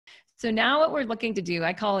So now what we're looking to do,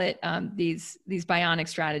 I call it these bionic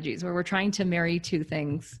strategies, where we're trying to marry two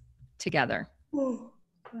things together.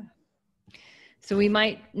 So we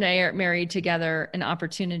might marry together an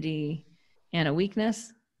opportunity and a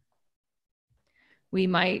weakness. We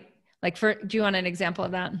might, do you want an example of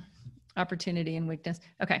that? Opportunity and weakness.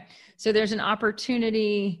 Okay. So there's an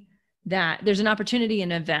opportunity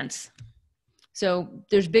in events. So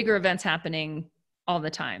there's bigger events happening all the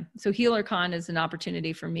time. So HealerCon is an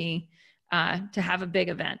opportunity for me to have a big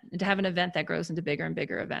event and to have an event that grows into bigger and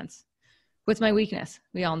bigger events. What's my weakness?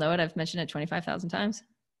 We all know it. I've mentioned it 25,000 times.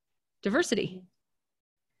 Diversity.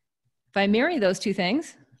 If I marry those two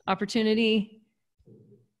things, opportunity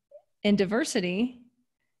and diversity,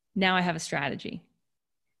 now I have a strategy.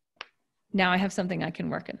 Now I have something I can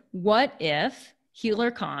work in. What if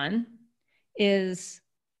HealerCon is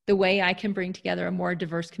the way I can bring together a more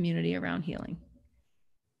diverse community around healing?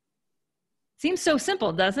 Seems so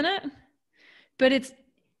simple, doesn't it? But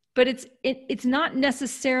it's not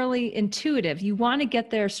necessarily intuitive. You want to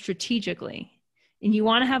get there strategically, and you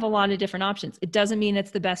want to have a lot of different options. It doesn't mean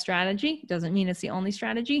it's the best strategy. It doesn't mean it's the only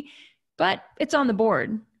strategy, but it's on the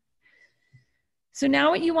board. So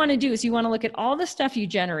now what you want to do is you want to look at all the stuff you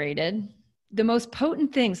generated, the most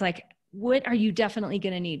potent things, like what are you definitely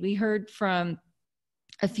going to need? We heard from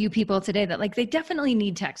a few people today that they definitely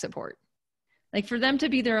need tech support. Like for them to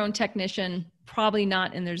be their own technician, probably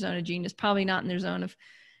not in their zone of genius, probably not in their zone of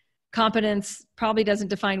competence, probably doesn't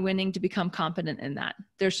define winning to become competent in that.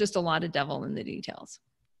 There's just a lot of devil in the details.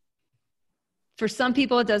 For some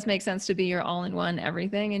people, it does make sense to be your all-in-one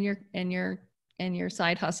everything in your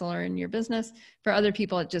side hustle or in your business. For other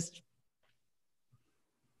people, it just,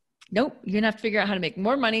 nope, you're gonna have to figure out how to make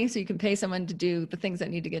more money so you can pay someone to do the things that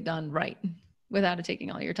need to get done right, without it taking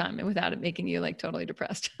all your time and without it making you totally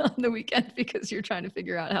depressed on the weekend because you're trying to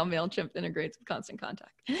figure out how MailChimp integrates with Constant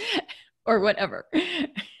Contact or whatever.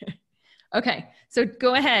 Okay, so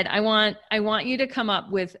go ahead. I want you to come up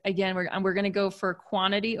with, again, we're going to go for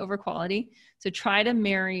quantity over quality. So try to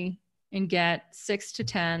marry and get 6 to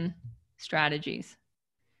 10 strategies.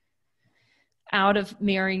 Out of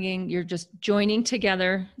marrying, you're just joining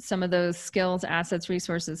together some of those skills, assets,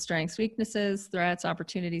 resources, strengths, weaknesses, threats,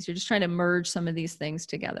 opportunities. You're just trying to merge some of these things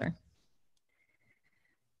together.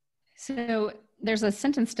 So there's a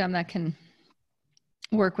sentence stem that can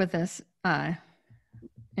work with this, and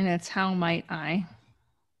it's how might I?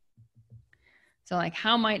 So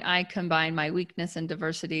how might I combine my weakness and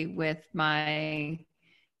diversity with my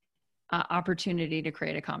opportunity to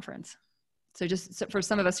create a conference? So for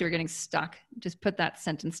some of us who are getting stuck, just put that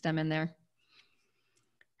sentence stem in there.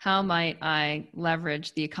 How might I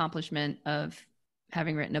leverage the accomplishment of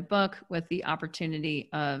having written a book with the opportunity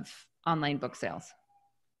of online book sales?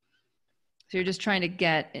 So you're just trying to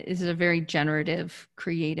this is a very generative,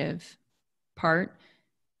 creative part.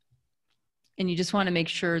 And you just want to make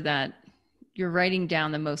sure that you're writing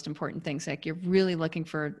down the most important things. You're really looking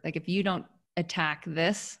for, if you don't attack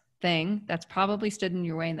this thing that's probably stood in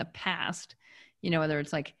your way in the past, whether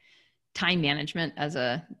it's time management as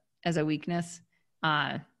a weakness,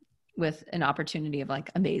 with an opportunity of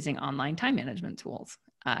amazing online time management tools,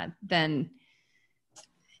 and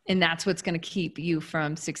that's what's going to keep you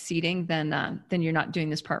from succeeding, then you're not doing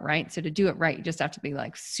this part right. So to do it right, you just have to be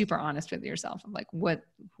super honest with yourself of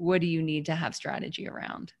what do you need to have strategy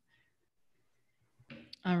around?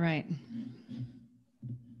 All right.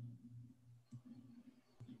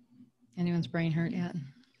 Anyone's brain hurt yet?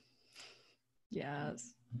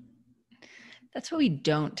 Yes. That's what we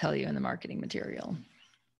don't tell you in the marketing material.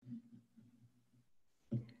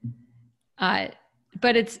 But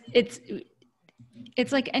it's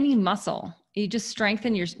like any muscle. You just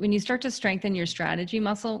when you start to strengthen your strategy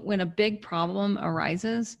muscle, when a big problem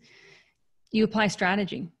arises, you apply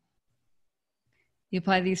strategy. You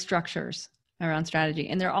apply these structures around strategy,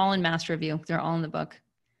 and they're all in Master Review. They're all in the book.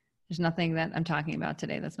 There's nothing that I'm talking about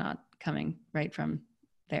today that's not coming right from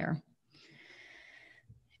there.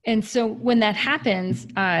 And so when that happens,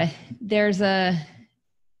 there's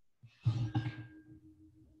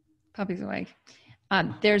puppy's awake.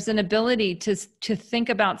 There's an ability to think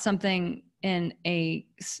about something in a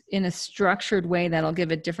structured way that'll give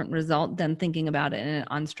a different result than thinking about it in an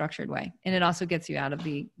unstructured way. And it also gets you out of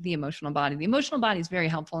the emotional body. The emotional body is very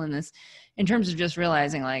helpful in this, in terms of just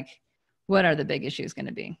realizing what are the big issues going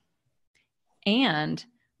to be, and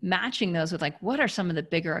matching those with what are some of the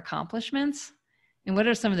bigger accomplishments and what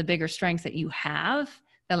are some of the bigger strengths that you have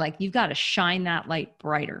that you've got to shine that light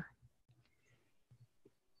brighter.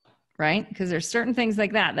 Right? Because there's certain things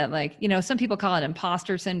like that some people call it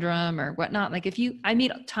imposter syndrome or whatnot. I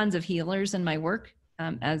meet tons of healers in my work,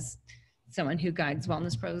 as someone who guides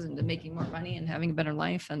wellness pros into making more money and having a better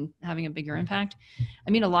life and having a bigger impact. I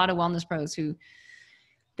mean, a lot of wellness pros who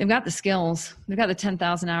they've got the skills, they've got the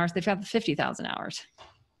 10,000 hours, they've got the 50,000 hours.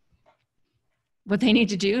 What they need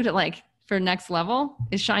to do to like for next level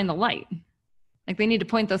is shine the light. Like they need to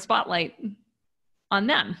point the spotlight on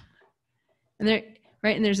them. And they're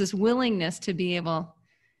right. And there's this willingness to be able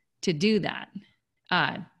to do that.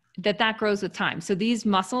 That grows with time. So these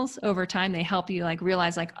muscles over time, they help you like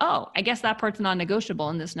realize like, oh, I guess that part's non-negotiable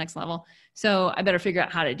in this next level. So I better figure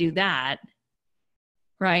out how to do that.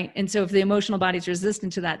 Right. And so if the emotional body's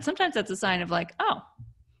resistant to that, sometimes that's a sign of like, oh,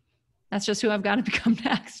 that's just who I've got to become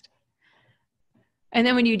next. And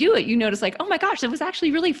then when you do it, you notice like, oh my gosh, that was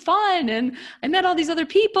actually really fun. And I met all these other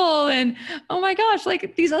people and oh my gosh,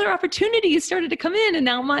 like these other opportunities started to come in. And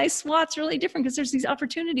now my SWOT's really different because there's these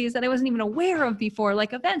opportunities that I wasn't even aware of before,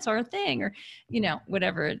 like events or a thing or, you know,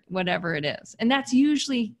 whatever it is. And that's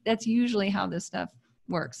usually how this stuff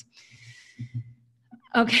works.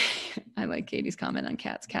 Okay. I like Katie's comment on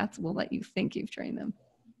cats. Cats will let you think you've trained them.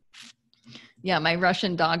 Yeah. My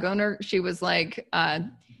Russian dog owner, she was like,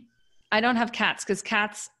 I don't have cats because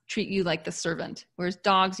cats treat you like the servant, whereas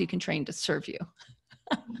dogs you can train to serve you.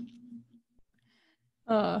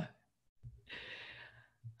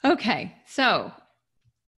 Okay, so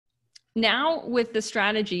now with the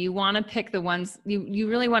strategy, you want to pick the ones, you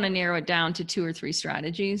really want to narrow it down to 2 or 3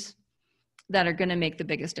 strategies that are going to make the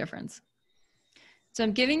biggest difference. So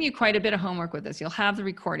I'm giving you quite a bit of homework with this. You'll have the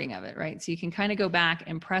recording of it, right? So you can kind of go back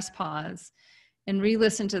and press pause and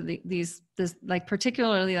re-listen to this, like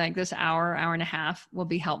particularly like this hour and a half will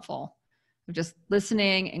be helpful. Just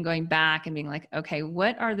listening and going back and being like, okay,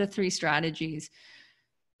 what are the 3 strategies?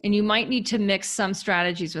 And you might need to mix some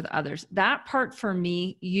strategies with others. That part for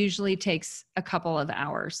me usually takes a couple of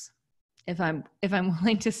hours. If I'm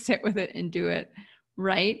willing to sit with it and do it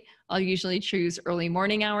right, I'll usually choose early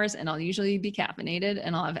morning hours and I'll usually be caffeinated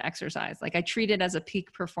and I'll have exercise. Like I treat it as a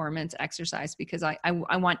peak performance exercise because I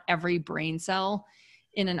want every brain cell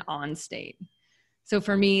in an on state. So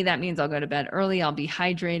for me, that means I'll go to bed early. I'll be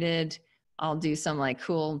hydrated. I'll do some like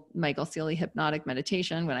cool Michael Sealy hypnotic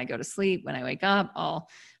meditation when I go to sleep. When I wake up, I'll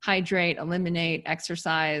hydrate, eliminate,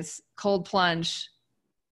 exercise, cold plunge,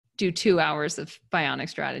 do 2 hours of bionic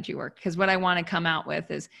strategy work. Because what I want to come out with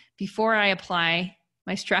is before I apply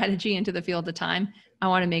my strategy into the field of time, I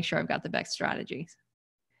want to make sure I've got the best strategies.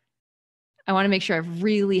 I want to make sure I've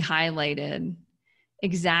really highlighted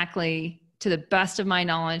exactly to the best of my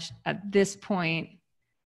knowledge at this point,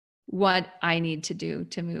 what I need to do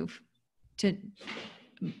to move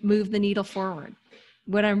the needle forward,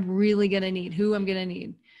 what I'm really going to need, who I'm going to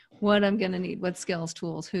need, what I'm going to need, what skills,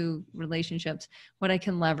 tools, who, relationships, what I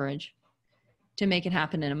can leverage to make it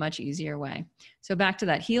happen in a much easier way. So back to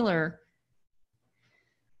that healer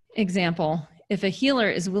example, if a healer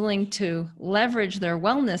is willing to leverage their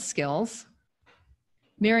wellness skills,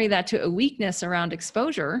 marry that to a weakness around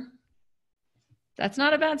exposure, that's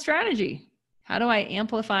not a bad strategy. How do I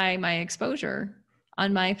amplify my exposure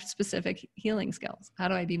on my specific healing skills? How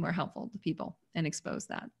do I be more helpful to people and expose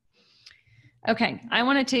that? Okay, I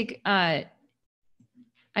want to take, I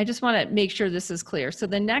just want to make sure this is clear. So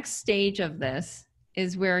the next stage of this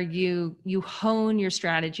is where you hone your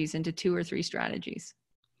strategies into 2 or 3 strategies.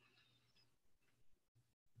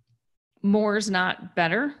 More is not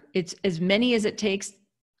better. It's as many as it takes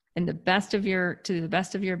and to the best of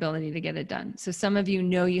your ability to get it done. So some of you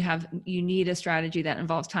know you need a strategy that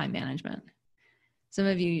involves time management. Some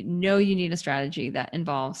of you know you need a strategy that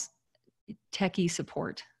involves techie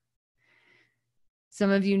support.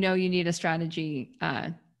 Some of you know you need a strategy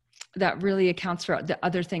that really accounts for the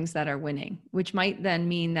other things that are winning, which might then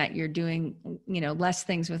mean that you're doing, less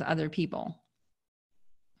things with other people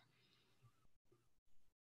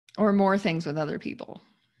or more things with other people.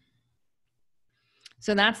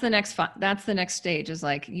 So that's the next stage is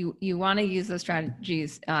like you want to use the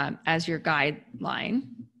strategies as your guideline.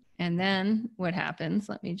 And then what happens,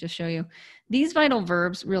 let me just show you. These vital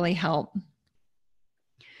verbs really help.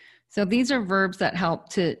 So these are verbs that help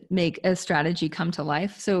to make a strategy come to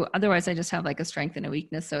life. So otherwise I just have like a strength and a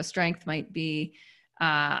weakness. So a strength might be,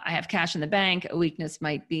 I have cash in the bank. A weakness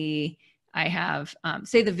might be, I have,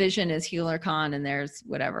 say the vision is HealerCon and there's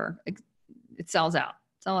whatever, it sells out.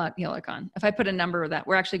 Sell out HealerCon. If I put a number that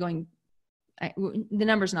we're actually going, the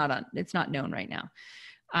number's it's not known right now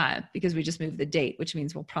because we just moved the date, which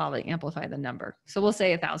means we'll probably amplify the number. So we'll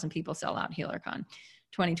say 1,000 people sell out HealerCon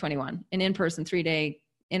 2021, an in-person 3-day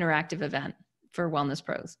interactive event for wellness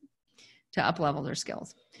pros to up-level their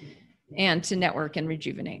skills and to network and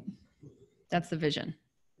rejuvenate. That's the vision.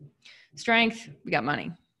 Strength, we got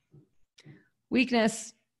money.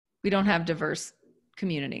 Weakness, We don't have diverse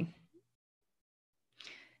community.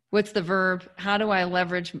 What's the verb? How do I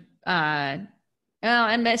leverage, and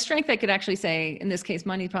my strength, I could actually say, in this case,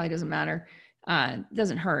 money probably doesn't matter.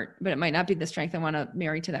 Doesn't hurt, but it might not be the strength I want to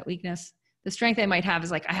marry to that weakness. The strength I might have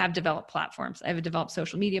is like, I have developed platforms. I have a developed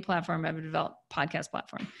social media platform. I have a developed podcast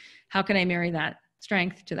platform. How can I marry that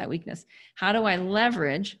strength to that weakness? How do I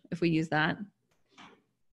leverage, if we use that,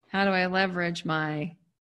 how do I leverage my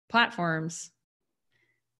platforms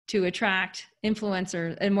to attract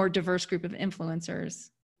influencers, a more diverse group of influencers,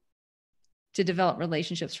 to develop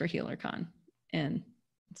relationships for HealerCon? And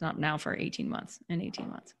it's not now, for 18 months, in 18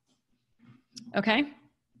 months. Okay.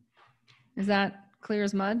 Is that clear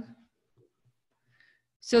as mud?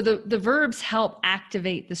 So the verbs help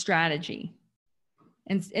activate the strategy.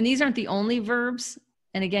 And these aren't the only verbs.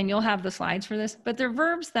 And again, you'll have the slides for this, but they're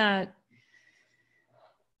verbs that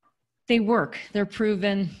they work. They're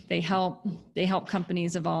proven. They help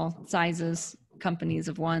companies of all sizes, companies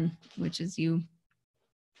of one, which is you.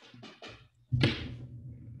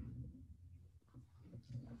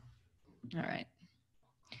 All right.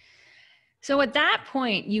 So at that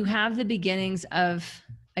point, you have the beginnings of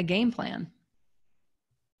a game plan.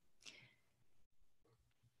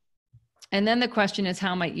 And then the question is,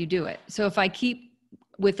 how might you do it? So if I keep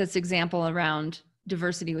with this example around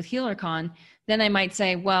diversity with HealerCon, then I might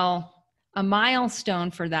say, well, a milestone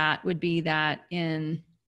for that would be that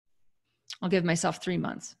I'll give myself 3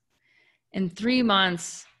 months. In 3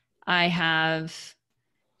 months, I have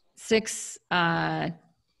six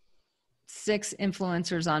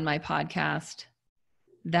influencers on my podcast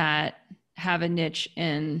that have a niche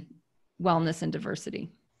in wellness and diversity.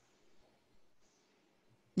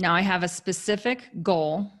 Now I have a specific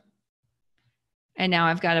goal, and now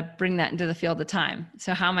I've got to bring that into the field of time.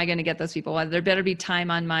 So how am I going to get those people? Well, there better be time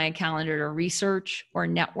on my calendar to research or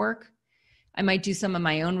network. I might do some of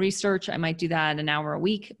my own research. I might do that an hour a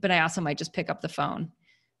week, but I also might just pick up the phone.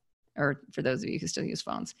 Or for those of you who still use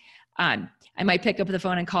phones, I might pick up the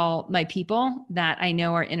phone and call my people that I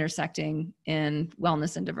know are intersecting in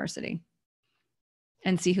wellness and diversity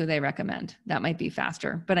and see who they recommend. That might be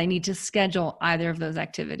faster, but I need to schedule either of those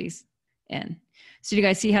activities in. So you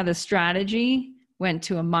guys see how the strategy went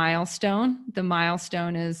to a milestone? The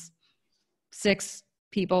milestone is 6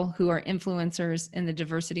 people who are influencers in the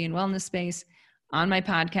diversity and wellness space on my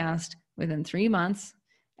podcast within 3 months.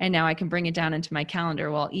 And now I can bring it down into my calendar.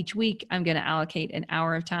 Well, each week I'm going to allocate an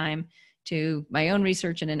hour of time to my own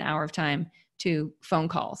research and an hour of time to phone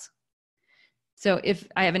calls. So if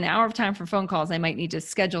I have an hour of time for phone calls, I might need to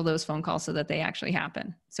schedule those phone calls so that they actually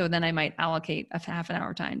happen. So then I might allocate a half an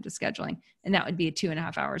hour time to scheduling. And that would be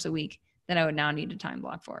 2.5 hours a week that I would now need a time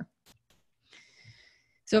block for.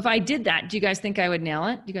 So if I did that, do you guys think I would nail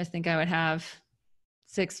it? Do you guys think I would have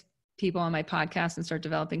 6 people on my podcast and start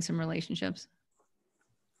developing some relationships?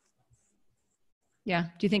 Yeah.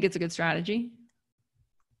 Do you think it's a good strategy?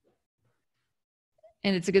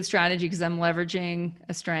 And it's a good strategy because I'm leveraging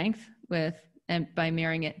a strength and by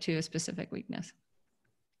marrying it to a specific weakness.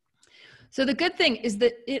 So the good thing is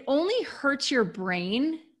that it only hurts your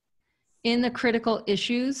brain in the critical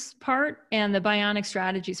issues part and the bionic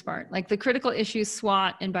strategies part. Like the critical issues,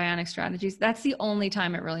 SWOT, and bionic strategies, that's the only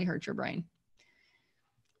time it really hurts your brain.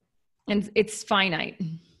 And it's finite.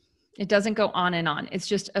 It doesn't go on and on. It's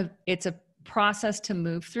just it's a process to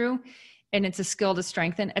move through, and it's a skill to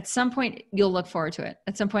strengthen. At some point, you'll look forward to it.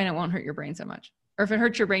 At some point, it won't hurt your brain so much. Or if it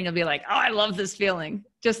hurts your brain, you'll be like, oh, I love this feeling.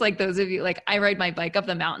 Just like those of you, like I ride my bike up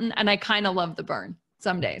the mountain and I kind of love the burn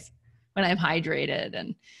some days when I'm hydrated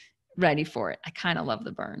and ready for it. I kind of love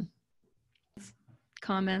the burn.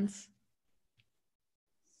 Comments?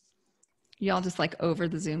 Y'all just like over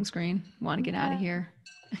the Zoom screen, want to get out of here.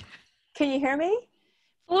 Can you hear me?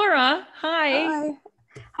 Flora, hi.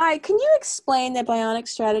 Hi, can you explain the bionic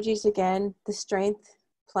strategies again? The strength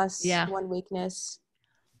plus one weakness.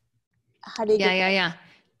 How do you Yeah.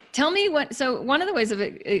 Tell me so one of the ways of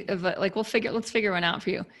like, let's figure one out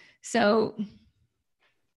for you. So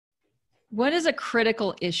what is a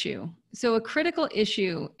critical issue? So a critical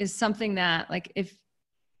issue is something that like, if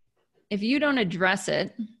you don't address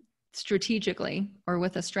it strategically or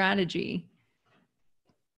with a strategy,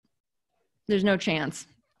 there's no chance.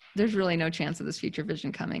 There's really no chance of this future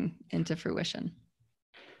vision coming into fruition.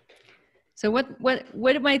 So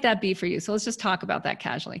what might that be for you? So let's just talk about that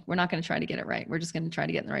casually. We're not going to try to get it right. We're just going to try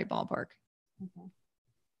to get in the right ballpark. Okay.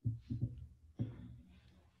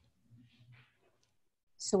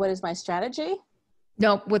 So what is my strategy?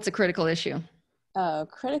 No, what's a critical issue? A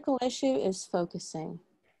critical issue is focusing.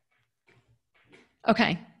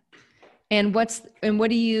 Okay. And what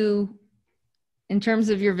do you, in terms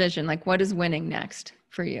of your vision, like what is winning next?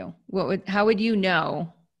 for you? How would you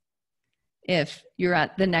know if you're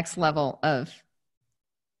at the next level of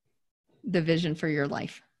the vision for your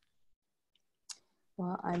life?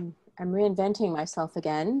 Well, I'm reinventing myself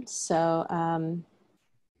again. So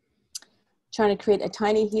trying to create a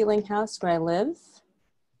tiny healing house where I live.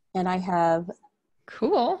 And I have...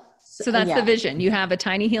 Cool. So that's the vision. You have a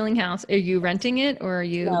tiny healing house. Are you renting it or are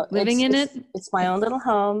you living in it? It's my own little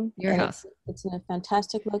home. Your house. It's in a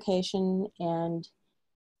fantastic location and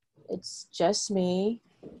it's just me.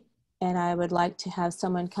 And I would like to have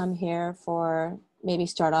someone come here for maybe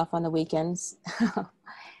start off on the weekends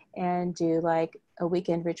and do like a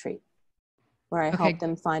weekend retreat where I help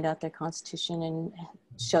them find out their constitution and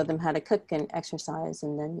show them how to cook and exercise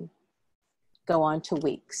and then go on to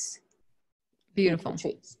weeks. Beautiful.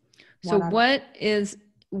 Retreats. So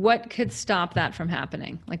what could stop that from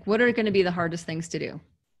happening? Like, what are going to be the hardest things to do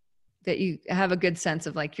that you have a good sense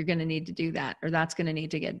of, like, you're going to need to do that, or that's going to need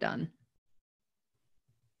to get done?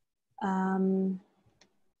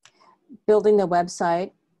 Building the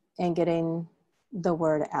website and getting the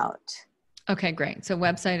word out. Okay, great. So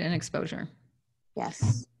website and exposure.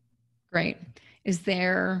 Yes. Great.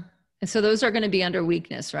 So those are going to be under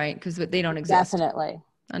weakness, right? Because they don't exist. Definitely.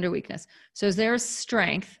 Under weakness. So is there a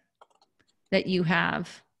strength that you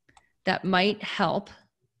have that might help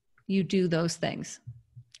you do those things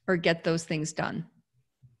or get those things done?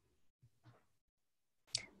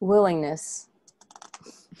 Willingness.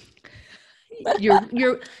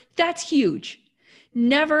 That's huge.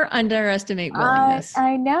 Never underestimate willingness.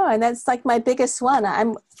 I know. And that's like my biggest one.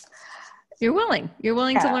 You're willing. You're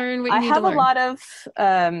willing to learn what you need to learn.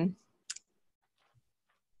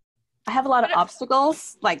 I have a lot of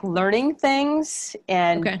obstacles, like learning things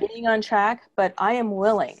and getting on track, but I am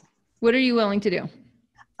willing. What are you willing to do?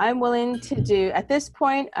 I'm willing to do, at this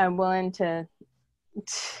point, I'm willing to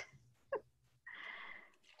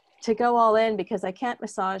go all in because I can't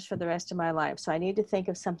massage for the rest of my life. So I need to think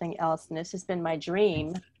of something else. And this has been my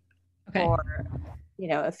dream for,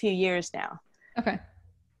 a few years now. Okay.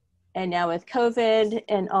 And now with COVID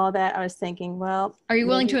and all that, I was thinking, well. Are you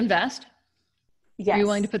willing to invest? Yes. Are you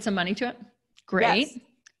willing to put some money to it? Great. Yes.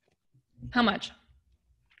 How much?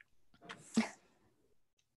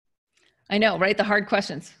 I know, right? The hard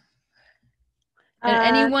questions.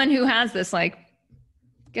 And anyone who has this, like,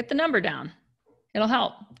 get the number down. It'll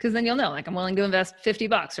help because then you'll know, like, I'm willing to invest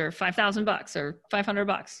 $50 or $5,000 or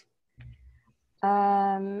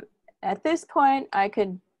 $500. At this point, I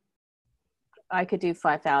could do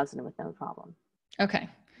 5,000 with no problem. Okay.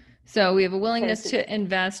 So we have a willingness to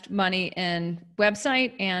invest money in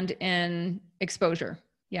website and in exposure.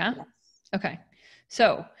 Yeah? Yes. Okay.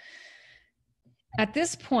 So at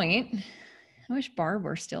this point, I wish Barb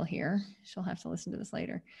were still here. She'll have to listen to this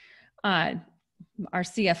later. Our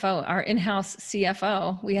CFO, our in-house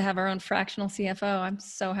CFO, we have our own fractional CFO. I'm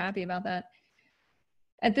so happy about that.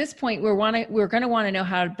 At this point, we're going to want to know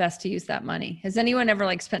how best to use that money. Has anyone ever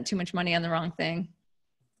spent too much money on the wrong thing?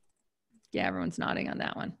 Yeah, everyone's nodding on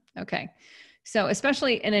that one. Okay. So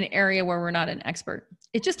especially in an area where we're not an expert,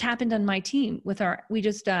 it just happened on my team with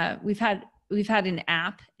we've had an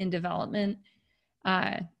app in development.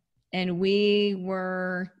 And we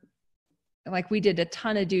did a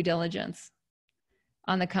ton of due diligence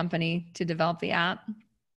on the company to develop the app.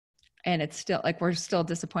 And it's still we're still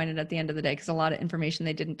disappointed at the end of the day because a lot of information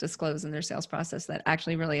they didn't disclose in their sales process that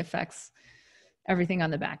actually really affects everything on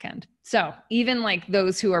the back end. So even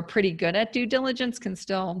those who are pretty good at due diligence can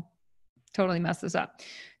still totally mess this up.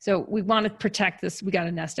 So we want to protect this. We got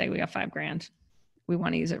a nest egg. We got $5,000. We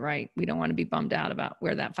want to use it right. We don't want to be bummed out about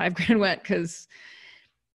where that $5,000 went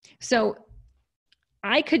so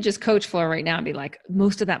I could just coach Flora right now and be like,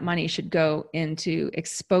 most of that money should go into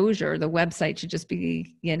exposure. The website should just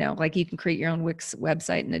be, you can create your own Wix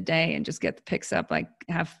website in a day and just get the pics up,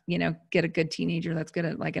 get a good teenager that's good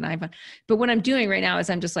at an iPhone. But what I'm doing right now is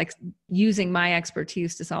I'm just using my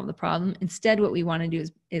expertise to solve the problem. Instead, what we want to do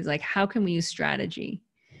is how can we use strategy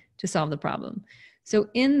to solve the problem? So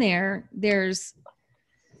in there's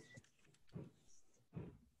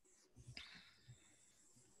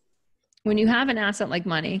when you have an asset like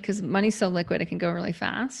money, because money's so liquid, it can go really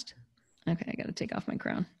fast. Okay, I got to take off my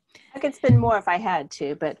crown. I could spend more if I had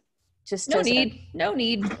to, but just no need.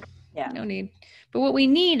 Yeah, no need. But what we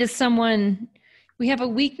need is someone. We have a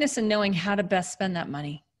weakness in knowing how to best spend that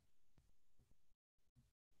money.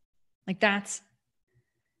 That's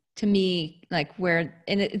to me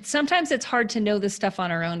sometimes it's hard to know this stuff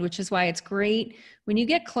on our own, which is why it's great when you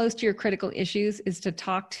get close to your critical issues is to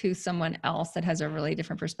talk to someone else that has a really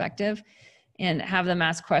different perspective and have them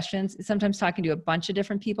ask questions. Sometimes talking to a bunch of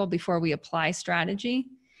different people before we apply strategy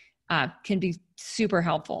can be super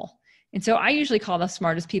helpful. And so I usually call the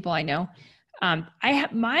smartest people I know. I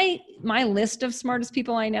have my list of smartest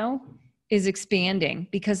people I know is expanding,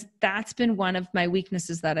 because that's been one of my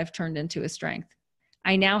weaknesses that I've turned into a strength.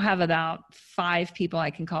 I now have about 5 people I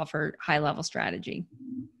can call for high level strategy.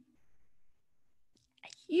 A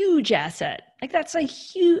huge asset. Like that's a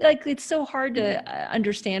huge, like it's so hard to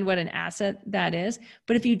understand what an asset that is.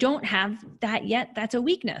 But if you don't have that yet, that's a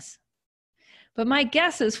weakness. But my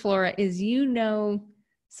guess is, Flora, is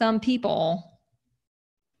some people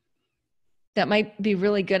that might be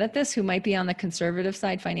really good at this, who might be on the conservative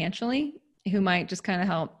side financially, who might just kind of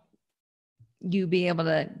help you be able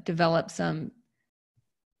to develop some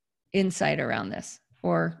insight around this,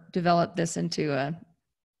 or develop this into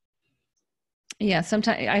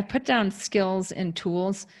sometimes I put down skills and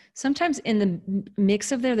tools. Sometimes in the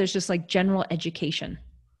mix of there's just like general education.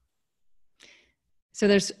 So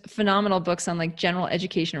there's phenomenal books on like general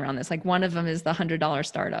education around this. Like one of them is the $100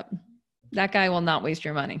 Startup. That guy will not waste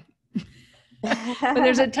your money. But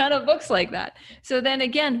there's a ton of books like that. So then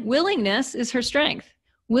again, willingness is her strength.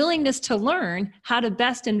 Willingness to learn how to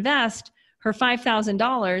best invest her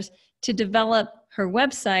 $5,000 to develop her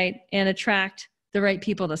website and attract the right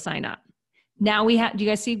people to sign up. Now do you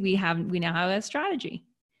guys see, we now have a strategy,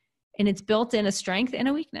 and it's built in a strength and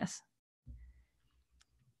a weakness.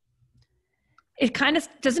 It kind of,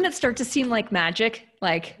 doesn't it start to seem like magic?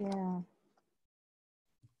 Like, yeah.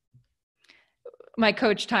 My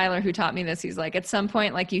coach, Tyler, who taught me this, he's like, at some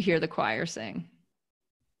point, like you hear the choir sing.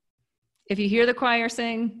 If you hear the choir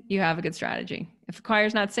sing, you have a good strategy. If the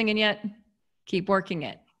choir's not singing yet, keep working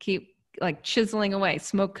it. Keep like chiseling away,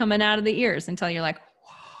 smoke coming out of the ears until you're like,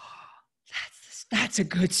 whoa, that's a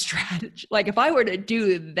good strategy. Like if I were to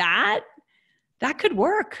do that, that could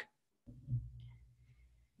work.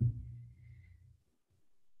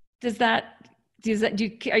 Are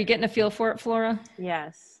you getting a feel for it, Flora?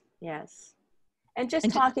 Yes. And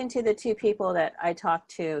talking to the 2 people that I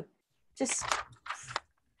talked to, just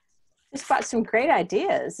brought some great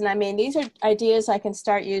ideas. And I mean, these are ideas I can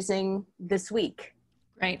start using this week.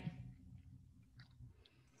 Right.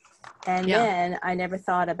 And then I never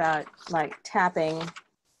thought about like tapping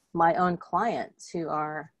my own clients who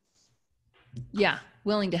are.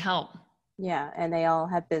 Willing to help. Yeah. And they all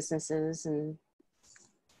have businesses and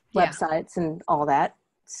websites and all that.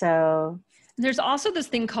 So there's also this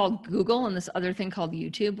thing called Google and this other thing called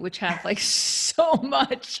YouTube, which have like so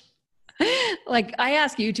much. Like I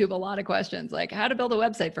ask YouTube a lot of questions, like how to build a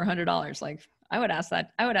website for $100. Like I would ask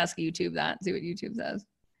YouTube that, see what YouTube says.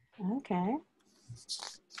 Okay.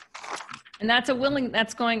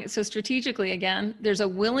 And so strategically, again, there's a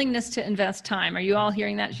willingness to invest time. Are you all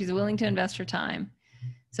hearing that? She's willing to invest her time.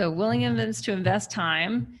 So willingness to invest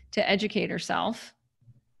time to educate herself.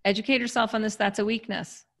 Educate herself on this, that's a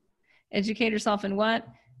weakness. Educate herself in what?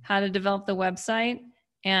 How to develop the website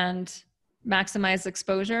and maximize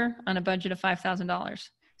exposure on a budget of $5,000.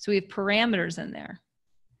 So we have parameters in there.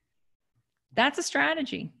 That's a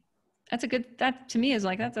strategy. That to me is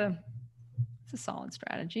like, that's a solid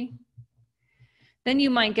strategy. Then you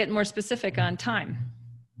might get more specific on time.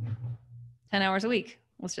 10 hours a week.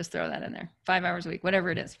 Let's just throw that in there. 5 hours a week, whatever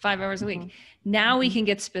it is, 5 hours a week. Now we can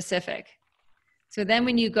get specific. So then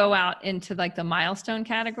when you go out into like the milestone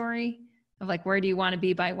category of like, where do you want to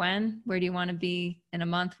be by when? Where do you want to be in a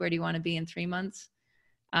month? Where do you want to be in 3 months?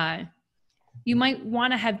 You might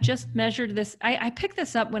want to have just measured this. I picked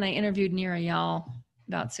this up when I interviewed Neera Yal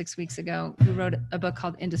about 6 weeks ago, who wrote a book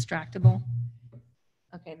called Indistractable.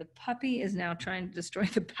 Okay, the puppy is now trying to destroy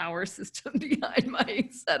the power system behind my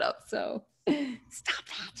setup. So stop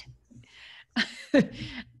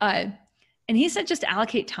that. And he said, just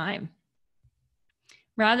allocate time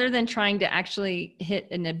rather than trying to actually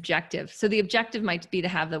hit an objective. So the objective might be to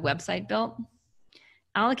have the website built.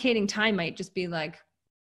 Allocating time might just be like,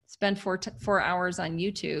 spend 4 hours on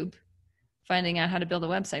YouTube finding out how to build a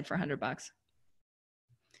website for $100.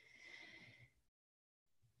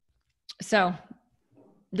 So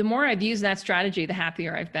the more I've used that strategy, the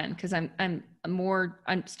happier I've been, because I'm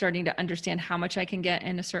starting to understand how much I can get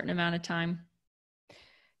in a certain amount of time.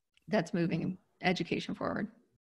 That's moving education forward.